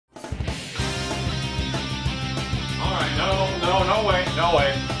no way, no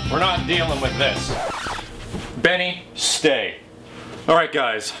way. We're not dealing with this. Benny, stay. Alright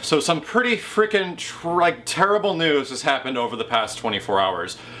guys, so some pretty freaking terrible news has happened over the past 24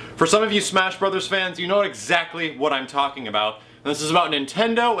 hours. For some of you Smash Brothers fans, you know exactly what I'm talking about. And this is about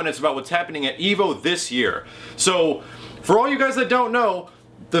Nintendo, and it's about what's happening at EVO this year. So, for all you guys that don't know,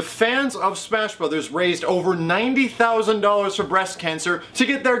 the fans of Smash Brothers raised over $90,000 for breast cancer to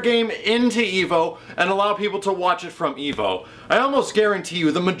get their game into EVO and allow people to watch it from EVO. I almost guarantee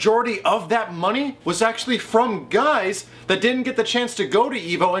you the majority of that money was actually from guys that didn't get the chance to go to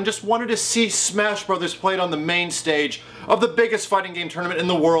EVO and just wanted to see Smash Brothers played on the main stage of the biggest fighting game tournament in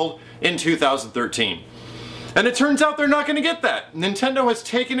the world in 2013. And it turns out they're not going to get that. Nintendo has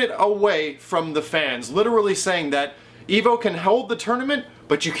taken it away from the fans, literally saying that EVO can hold the tournament,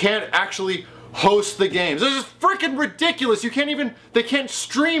 but you can't actually host the games. This is freaking ridiculous. They can't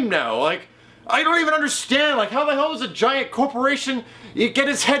stream now. Like, I don't even understand. Like, how the hell does a giant corporation get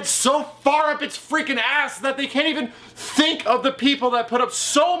its head so far up its freaking ass that they can't even think of the people that put up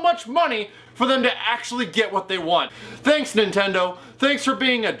so much money for them to actually get what they want? Thanks, Nintendo. Thanks for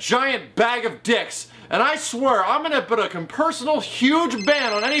being a giant bag of dicks. And I swear, I'm gonna put a personal huge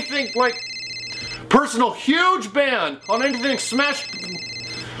ban on anything like... Personal huge ban on anything Smash...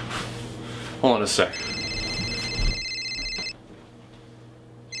 Hold on a sec.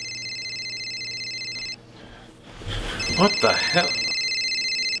 What the hell?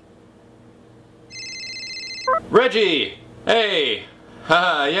 Reggie! Hey!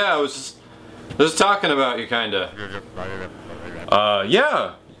 Haha, yeah, I was just talking about you, kinda.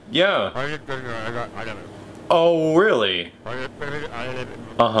 Yeah. Oh, really?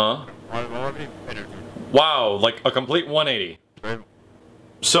 Uh-huh. Wow, like a complete 180.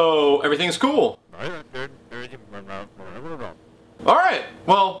 So, everything's cool. Alright,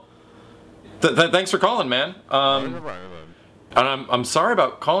 well, thanks for calling, man. And I'm sorry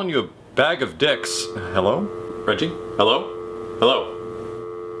about calling you a bag of dicks. Hello? Reggie? Hello? Hello?